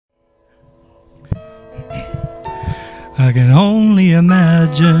I can only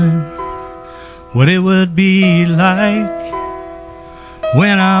imagine what it would be like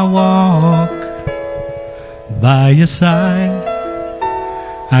when I walk by your side.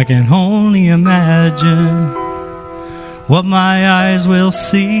 I can only imagine what my eyes will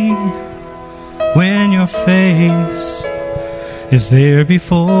see when your face is there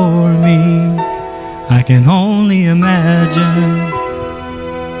before me. I can only imagine.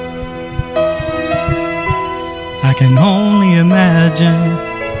 I can only imagine.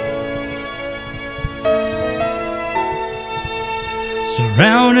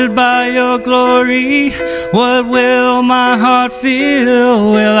 Surrounded by your glory, what will my heart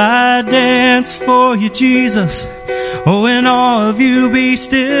feel? Will I dance for you, Jesus? Oh, in awe of you be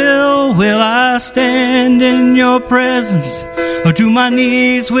still. Will I stand in your presence? Or to my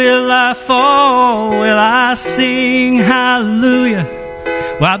knees will I fall? Will I sing hallelujah?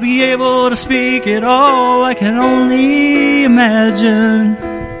 Will I be able to speak it all? I can only imagine.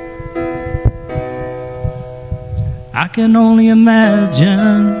 I can only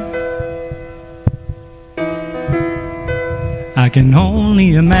imagine. I can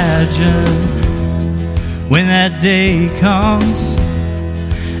only imagine when that day comes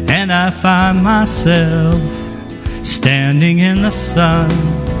and I find myself standing in the sun.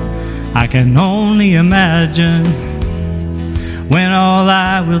 I can only imagine when all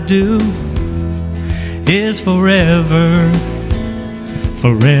I will do is forever,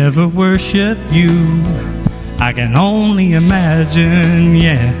 forever worship you. I can only imagine,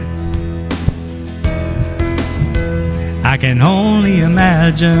 yeah. I can only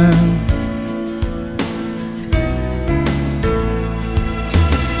imagine.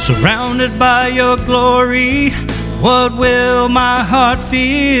 Surrounded by your glory, what will my heart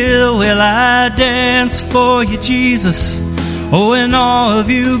feel? Will I dance for you, Jesus? Oh, in awe of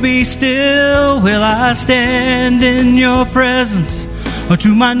you be still. Will I stand in your presence? Or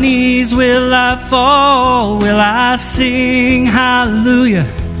to my knees will I fall? Will I sing hallelujah?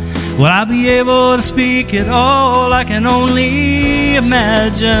 Will I be able to speak it all? I can only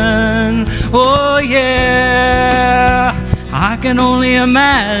imagine. Oh yeah, I can only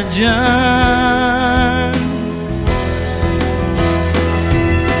imagine.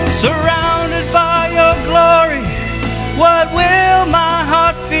 Surrounded by your glory, what will my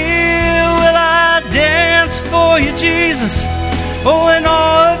heart feel? Will I dance for you, Jesus? Oh, in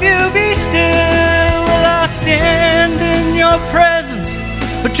awe of you be still. Will I stand in your presence?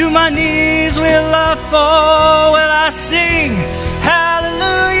 But to my knees will I fall? Will I sing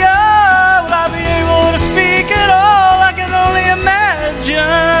hallelujah? Will I be able to speak it all? I can only imagine.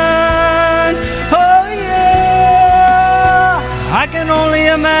 Oh yeah, I can only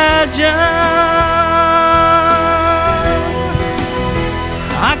imagine.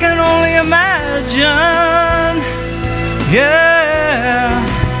 I can only imagine. Yeah,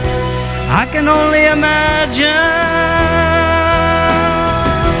 I can only imagine.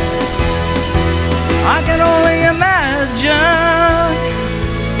 I can only imagine.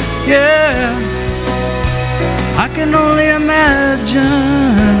 Yeah, I can only imagine.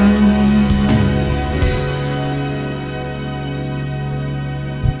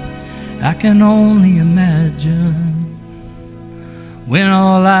 I can only imagine when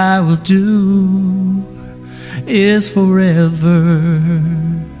all I will do is forever,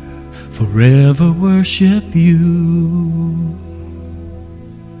 forever worship you.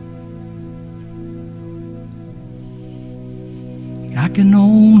 I can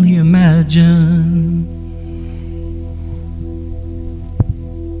only imagine.